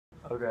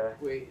Okay.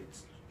 Wait,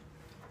 it's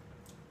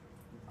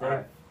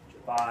Day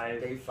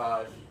 5. Day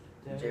 5.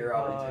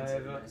 jrob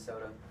intensive in 5.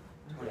 Minnesota.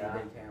 Yeah.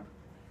 20-day camp.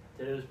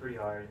 Today was pretty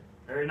hard.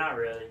 Or not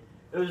really.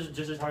 It was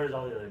just as hard as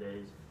all the other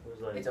days. It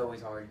was like It's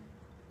always hard.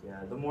 yeah,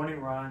 the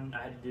morning run.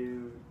 I had to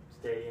do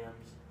stadiums.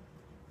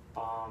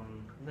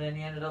 Then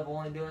he ended up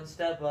only doing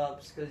step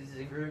ups because he's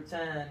in group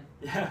 10.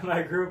 Yeah,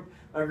 my group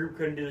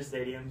couldn't do the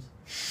stadiums.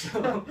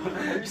 So,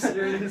 Are you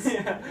serious?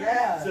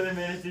 Yeah. So they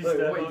made us do Wait,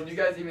 step wait, ups. did you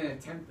guys even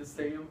attempt the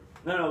stadium?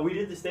 No, we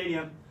did the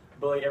stadium,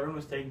 but like everyone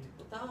was taking.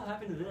 What the hell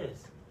happened to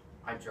this?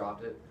 I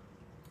dropped it.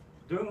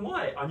 Doing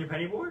what? On your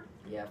penny board?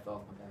 Yeah, it fell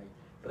off my bag.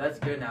 But that's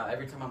good now.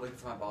 Every time I look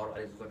into my bottle,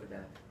 I just look at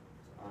that.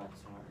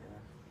 That's smart,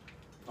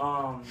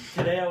 yeah.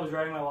 Today I was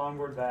riding my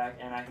longboard back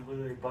and I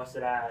completely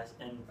busted ass.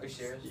 And Are you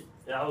serious?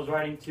 I was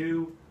riding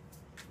to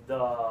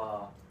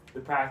the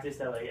practice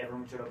that like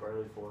everyone showed up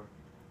early for.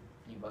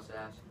 You busted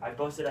ass. I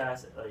busted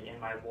ass like, and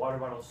my water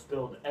bottle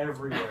spilled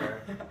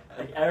everywhere,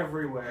 like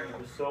everywhere. It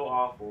was so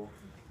awful.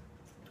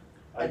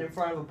 And in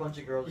front of a bunch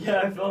of girls.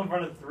 Yeah, I fell in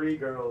front of 3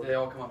 girls. Did they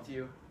all come up to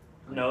you?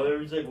 No,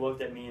 they just like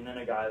looked at me and then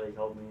a guy like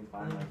helped me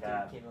find my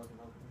cap. Came up and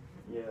up.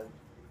 Yeah,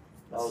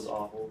 that was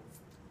awful.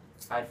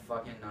 I had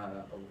fucking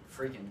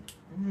freaking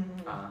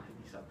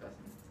disgusting.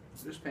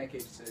 there's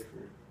pancakes today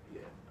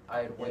for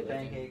I had Yeah, weightlifting.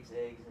 pancakes,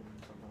 eggs, and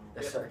something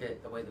The else.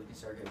 circuit, the weightlifting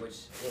circuit, which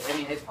I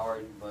mean it's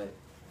hard, but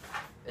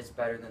it's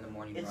better than the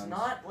morning It's runs.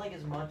 not like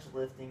as much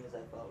lifting as I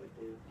thought we'd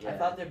do. I Yeah.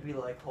 thought there'd be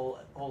like whole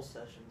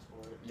sessions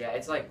for it. Yeah,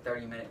 it's like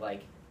 30-minute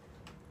like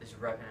just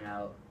repping it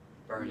out,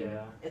 burning.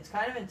 Yeah. It's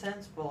kind of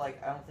intense, but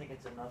like I don't think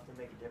it's enough to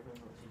make a difference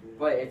once you do it.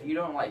 But if you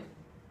don't like,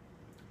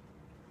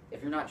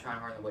 if you're not trying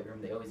hard in the weight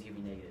room, they always give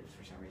you negatives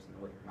for some reason in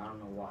the weight room. I don't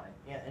know why.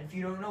 Yeah, and if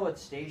you don't know what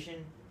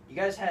station, you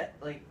guys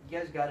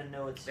got to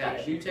know what Yeah, station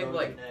if you you're take, going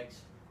like- to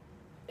next.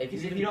 If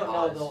Because if you don't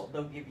pause, know,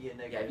 they'll give you a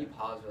negative. yeah, if you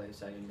pause for like a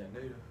second, you're like,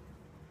 negative.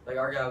 Like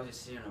our guy was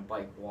just sitting on a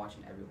bike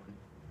watching everyone.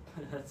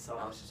 That I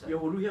sucks. was just like, Yo,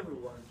 what do we have for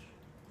lunch?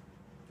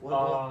 What- I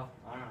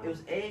don't know. it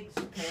was eggs,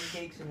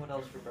 pancakes, and what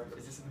else for is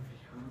breakfast? this in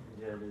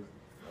the video? Yeah, it is.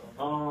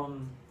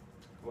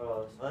 What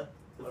else? What?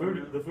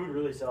 The food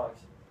really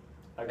sucks.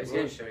 Like, It's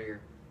getting shittier.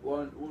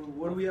 What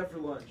do we have for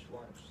lunch?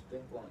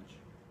 Think lunch.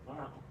 I don't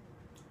know.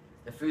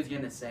 The food's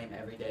getting the same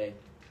every day.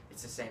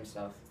 It's the same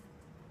stuff.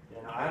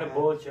 Yeah, no, I had a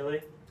bowl of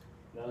chili.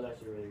 That was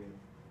actually really good.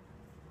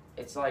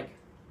 It's like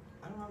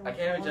I don't know. I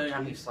can't even tell you how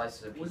lunch many is.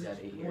 slices of pizza I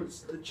ate here.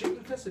 Was the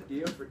chicken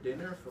quesadilla for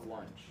dinner or for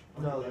lunch?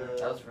 No,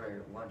 That was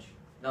for lunch.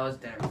 No, it was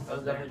dinner. That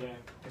was definitely dinner.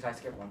 Because I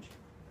skipped lunch.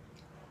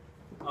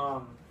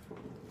 Um,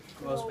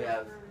 What else we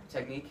have?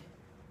 Technique.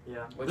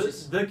 yeah. Which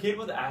is- The kid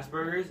with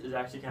Asperger's is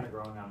actually kind of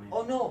growing on me.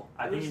 Oh no!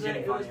 I it think was he's the,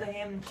 getting it was the funnier.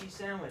 ham and cheese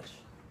sandwich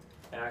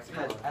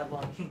Actually, at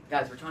lunch.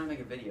 Guys, we're trying to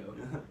make a video.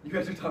 You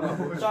guys are talking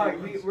about what Sorry,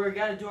 we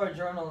gotta do our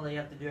journal that you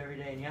have to do every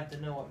day, and you have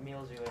to know what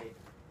meals you ate.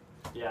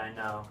 yeah, I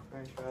know.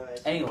 French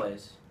fries.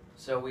 Anyways,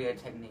 so we had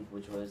technique,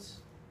 which was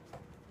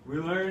We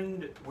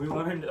learned. What did we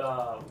learn?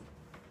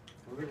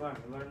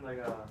 We learned like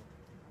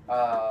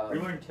we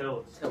learned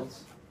tilts.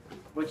 tilts.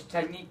 Which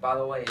technique, by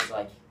the way, is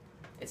like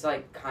it's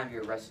like kind of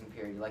your resting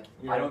period. Like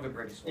Yeah. I don't even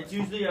break a sweat. It's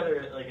usually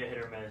either like a hit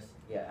or miss.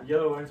 Yeah, You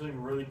either learn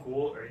something really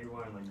cool or you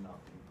learn like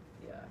nothing.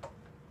 yeah.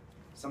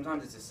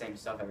 Sometimes it's the same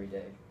stuff every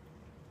day.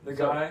 The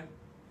So- guy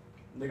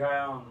with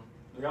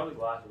the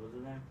glasses. What's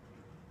his name?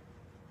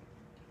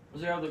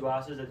 What's the guy with the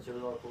glasses that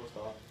shows all the cool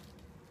stuff?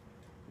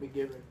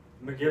 McGivern.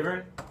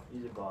 McGivern.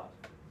 He's a boss.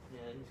 Yeah,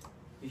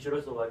 He showed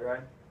us the leg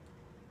ride.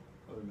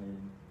 That was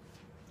amazing.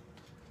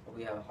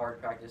 We have a hard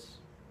practice,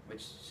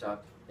 which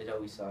sucked. It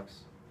always sucks.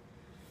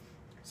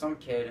 Some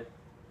kid,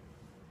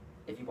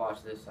 if you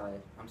watch this,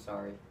 I'm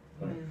sorry,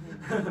 but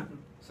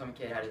some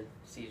kid had a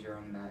seizure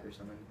on the mat or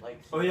something. like.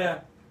 Oh yeah,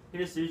 he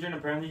had a seizure and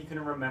apparently he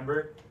couldn't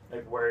remember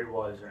like where he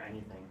was or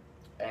anything.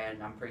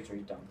 And I'm pretty sure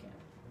he's done camp.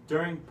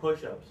 During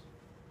push-ups,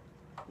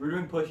 we were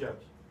doing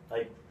push-ups.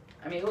 Like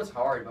I mean, it was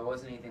hard, but it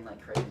wasn't anything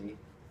like crazy.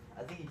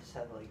 I think he just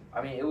had like.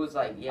 I mean, it was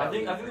like, yeah. I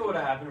think it would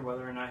have happened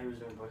whether or not he was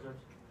doing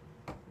push-ups.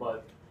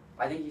 But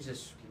I think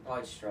he's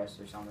probably stressed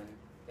or something.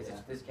 Yeah.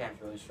 This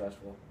camp's really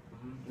stressful.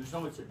 there's so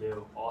much to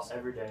do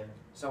every day.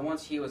 So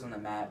once he was on the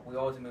mat, we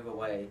all had to move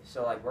away.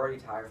 So like we're already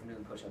tired from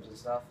doing push-ups and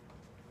stuff.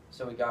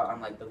 So we got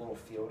on like the little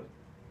field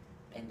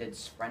and did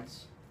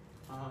sprints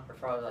for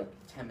probably like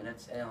 10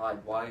 minutes. And then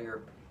like while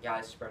your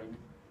guys sprinting,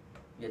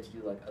 you had to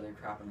do like other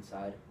crap on the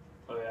side.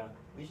 Oh yeah.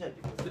 We should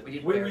do it. We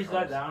did We bear sat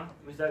crawls. down.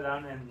 We sat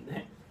down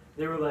and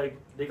they were like,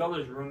 they called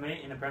his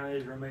roommate, and apparently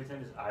his roommate's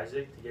name is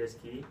Isaac to get his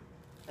key.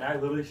 And I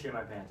literally shit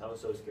my pants. I was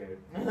so scared.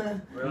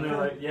 And they're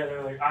like, yeah,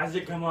 they're like,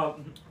 Isaac, come up.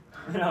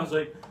 And I was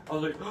like,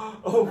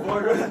 oh,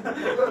 fuck.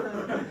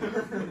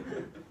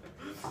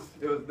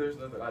 There's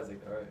another Isaac,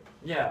 alright.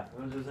 Yeah,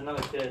 there was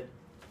another kid.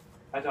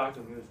 I talked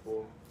to him. He was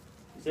cool.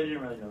 He said he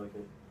didn't really know the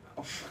kid.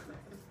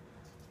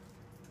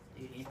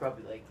 He's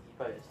probably like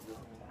has to do it.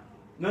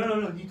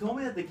 No. He told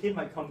me that the kid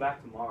might come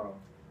back tomorrow.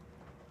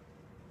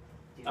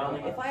 Dude, I don't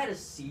like, know. if I had a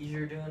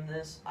seizure doing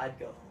this, I'd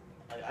go home.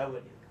 Like, I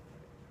wouldn't even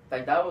come.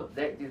 Like that was,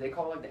 they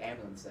called like the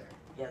ambulance there.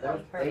 Yeah, there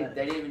was They paramedics.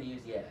 didn't even use,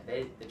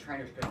 the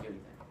trainers couldn't do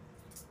anything.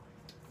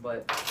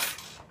 But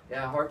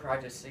yeah, hard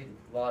practice. See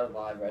a lot of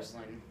live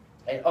wrestling.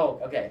 And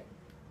okay.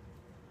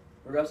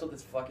 We wrestled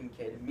this fucking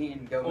kid, me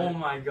and Gomez. Oh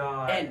my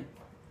god. And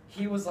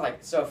he was like,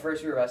 so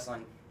first we were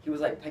wrestling. He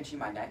was like pinching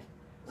my neck,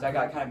 so I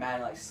got kind of mad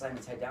and like slammed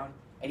his head down,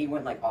 and he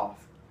went like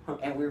off,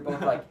 and we were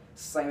both like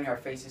slamming our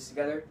faces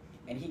together,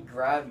 and he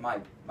grabbed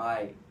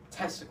my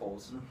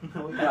testicles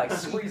and like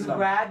squeezed them.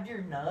 Grabbed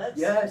your nuts?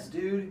 Yes,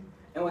 dude,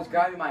 and was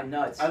grabbing my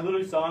nuts. I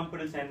literally saw him put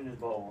his hand in his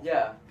ball.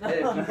 Yeah, and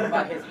he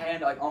put his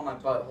hand like on my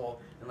butthole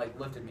and like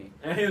lifted me.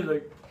 And he was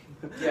like,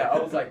 Yeah, I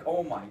was like,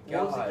 oh my god.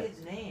 What was the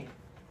kid's name?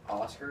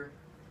 Oscar.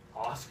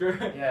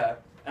 Oscar? Yeah,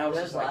 and I was What's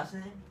just his like, last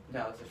name?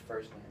 no, it's his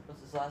first name.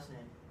 What's his last name?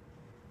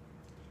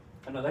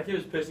 I know, that kid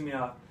was pissing me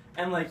off.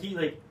 And like,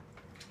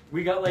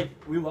 we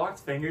locked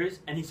fingers,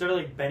 and he started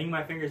like bending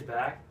my fingers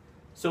back.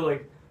 So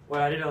like,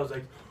 what I did, I was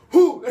like,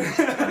 whoo! I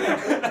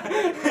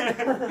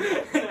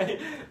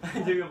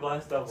took a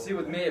blast double. See,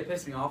 with me, it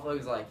pissed me off. It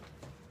was like,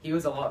 he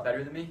was a lot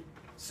better than me.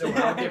 So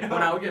when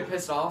I would get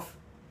pissed off,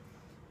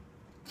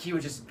 he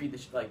would just beat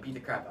the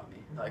crap out of me.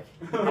 Like,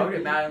 I would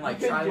get mad and like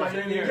try like,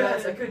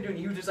 yes, I couldn't do it.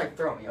 He would just like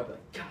throw me. I'd be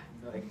like,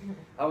 God, like,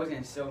 I was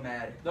getting so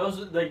mad. That was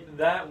like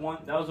that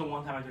was the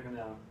one time I took him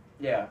down.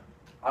 Yeah,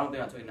 I don't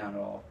think I took him down at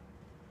all.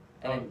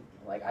 And then,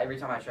 like every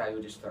time I tried, he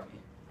would just throw me.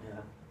 Yeah,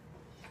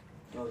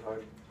 that was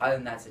hard. Other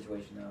than that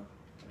situation, though,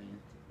 I mean,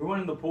 We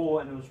went in the pool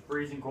and it was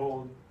freezing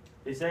cold.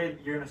 They said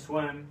you're gonna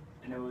swim,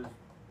 and it was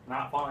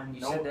not fun.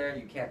 you sit there and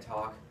you can't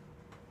talk.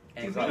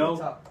 And it's Dude,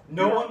 like,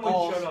 no one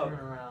All would shut up. screwing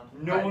around.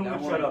 No Right, one no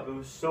would one- shut up. It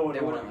was so they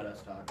wouldn't let annoying.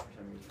 us talk for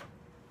some reason.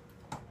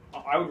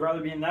 I would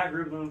rather be in that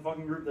group than the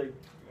fucking group that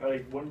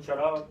like wouldn't shut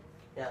up.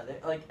 Yeah,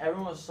 like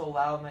everyone was so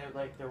loud, and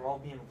they were all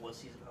being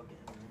wussies about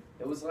getting in.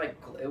 It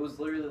was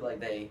literally like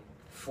they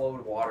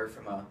flowed water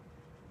from a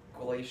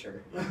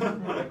glacier,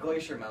 a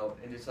glacier melt,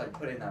 and just like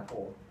put it in that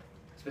pool,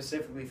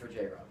 specifically for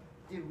jrob.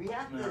 Dude, we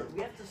have to No.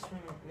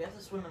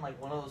 swim in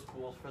like one of those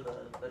pools for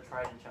the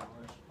Trident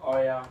challenge. Oh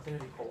yeah, It's gonna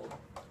be cold.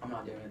 I'm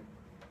not doing it.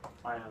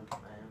 I am.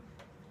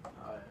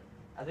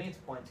 I think it's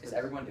points. Is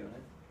everyone doing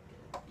it?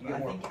 You get I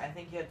more.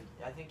 think you have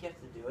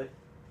to do it.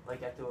 Like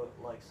you have to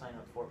like sign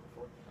up for it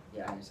before.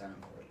 Yeah, I just signed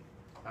up for it.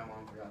 My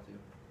mom forgot to.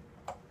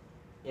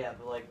 Yeah,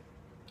 but like,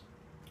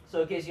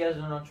 so in case you guys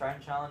don't know,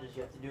 Trident challenges,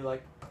 you have to do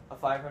like a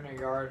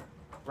 500-yard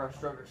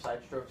breaststroke or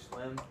side stroke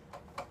swim,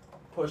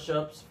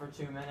 push-ups for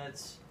 2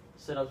 minutes,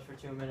 sit-ups for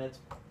 2 minutes,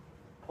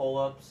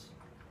 pull-ups,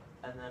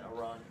 and then a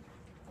run.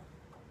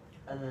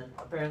 And then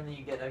apparently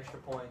you get extra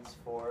points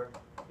because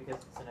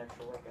it's an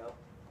extra workout.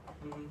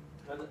 Mm-hmm.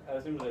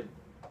 That seems like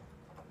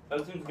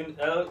it's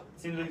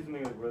gonna be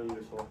like really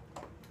useful.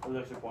 Those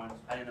extra points.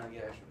 I didn't know you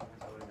get extra points.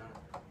 I would have done it.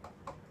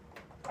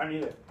 I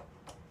need it.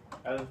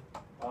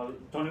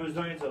 Tony was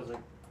doing it, so I was like,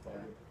 Yeah.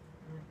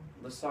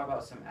 Let's talk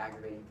about some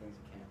aggravating things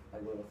at camp,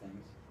 like little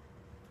things.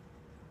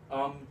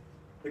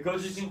 the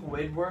coaches seem.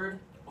 Squidward.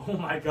 Oh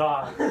my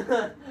god,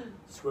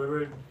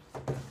 Squidward.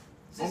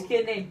 It's this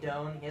kid named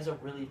Doan. He has a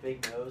really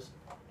big nose,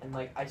 and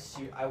like I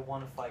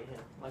want to fight him.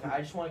 Like I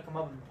just want to come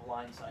up and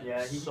blindside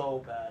Yeah, him so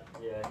bad.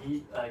 Yeah,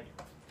 he like.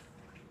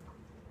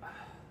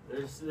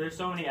 There's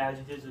so many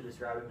adjectives to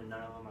describe him, and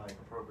none of them are like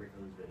appropriate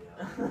for this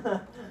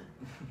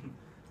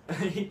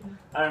video.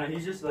 I don't know.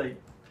 He's just like.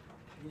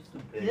 He's just a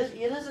bitch.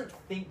 He doesn't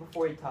think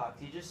before he talks.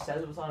 He just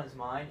says what's on his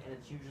mind, and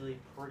it's usually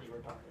pretty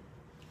retarded.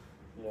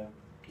 Yeah.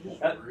 He's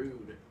That-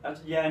 rude.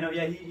 Yeah, I know.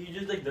 Yeah, he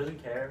just like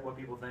doesn't care what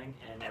people think,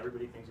 and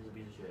everybody thinks he's a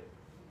piece of shit.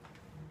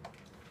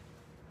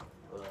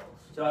 What else?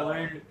 So I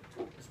learned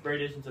the spray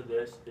distance of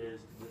this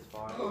is this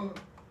far.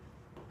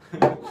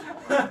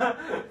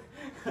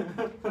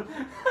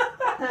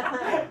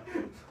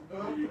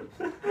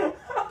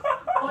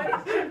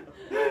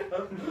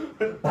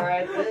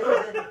 Alright,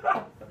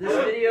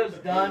 this video's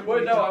done.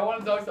 Wait, no, I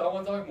want to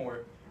talk more.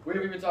 We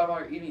haven't even talked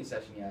about our evening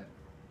session yet.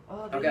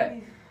 Oh,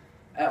 Okay.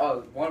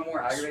 One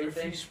more aggravating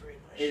thing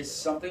is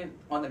something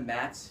on the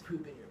mats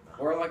poop in your mouth.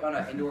 or like on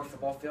an indoor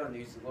football field and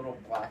these little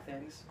black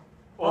things.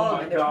 Oh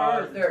my and they're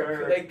god.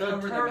 They The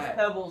cover the turf mat.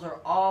 pebbles are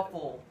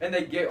awful. And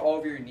they get all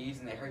over your knees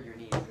and they hurt your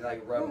knees. They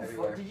like rub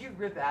everywhere. Did you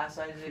rip ass,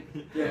 Isaac?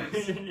 Yes.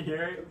 You didn't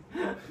hear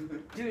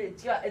it? Dude,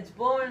 it's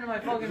blowing into my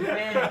fucking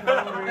fan and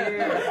coming over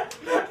here.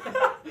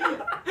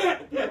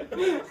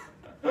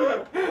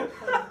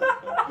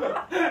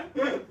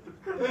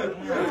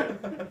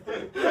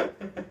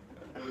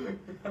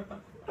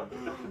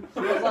 She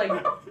was like,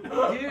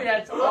 dude,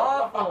 that's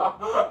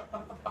awful.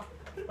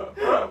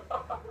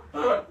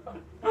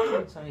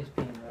 Somebody's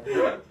peeing right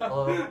here.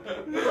 Hello?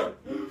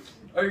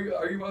 Are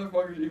you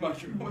motherfuckers eating my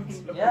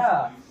shrimps?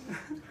 Yeah.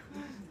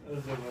 That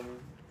was so funny.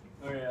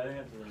 Okay, I think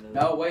that's it.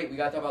 No, wait, we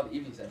gotta talk about the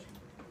evening session.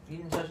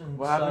 Eating session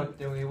What happened?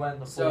 sucked and we went in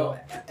the So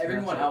pool.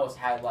 everyone else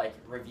had like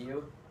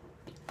review,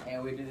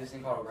 and we did this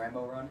thing called a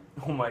rainbow run.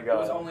 Oh my It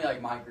was god. only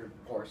like my group,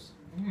 of course.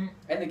 Mhm.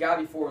 And the guy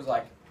before was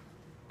like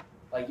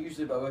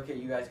usually, but okay,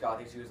 you guys got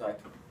this. He was like,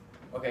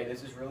 okay,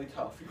 this is really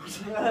tough.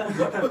 He's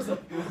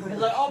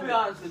like, I'll be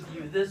honest with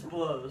you, this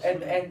blows. And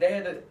they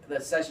had the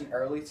session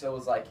early, so it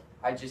was like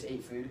I just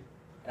ate food,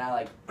 and I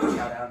like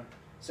chow down,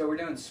 So we're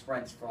doing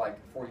sprints for like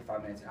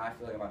 45 minutes, and I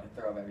feel like I'm about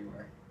to throw up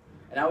everywhere.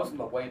 And I was in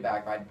the way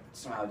back, but I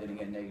somehow didn't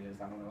get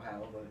negatives. I don't know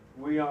how, but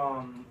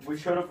We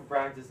showed up for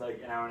practice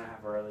like an hour and a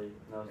half early. And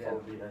that was Yeah. full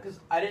of beat us. Because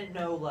I didn't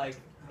know like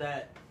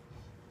that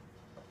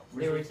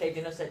they were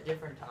taking us at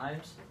different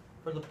times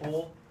for the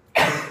pool.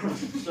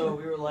 So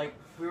we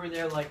were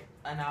there like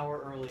an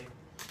hour early,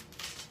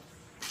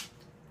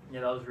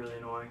 Yeah, that was really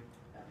annoying.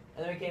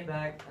 and then we came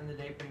back, and the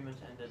day pretty much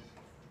ended.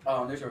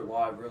 oh, and there's a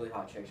lot of really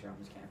hot chicks around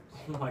this campus.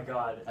 Oh my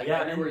god. Like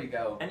yeah, everywhere you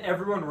go. and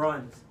everyone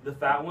runs. The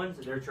fat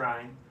ones, they're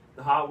trying.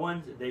 The hot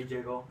ones, they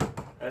jiggle.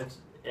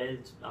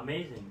 It's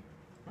amazing.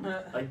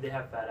 Like they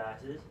have fat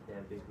asses, they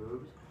have big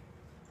boobs,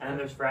 and then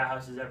there's frat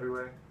houses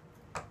everywhere.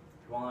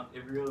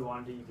 If you really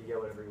wanted to, you could get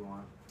whatever you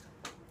want.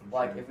 I'm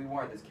Like sure. if we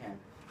weren't at this camp,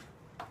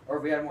 or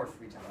if we had more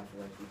free time, I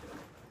feel like we could.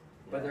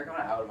 But they're kind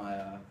of out of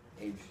my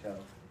age, so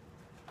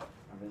I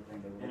really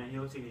think they would. And he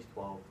looks like he's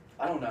 12.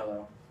 I don't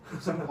know though.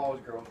 Some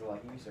college girls were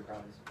like, you'd be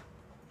surprised.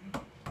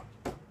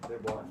 They're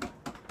what?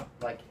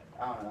 Like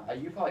I don't know.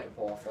 You probably could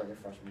pull off for like a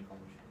freshman in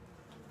college.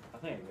 I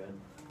think I could.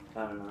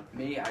 I don't know.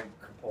 Me, I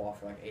could pull off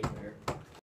for like 8th grade.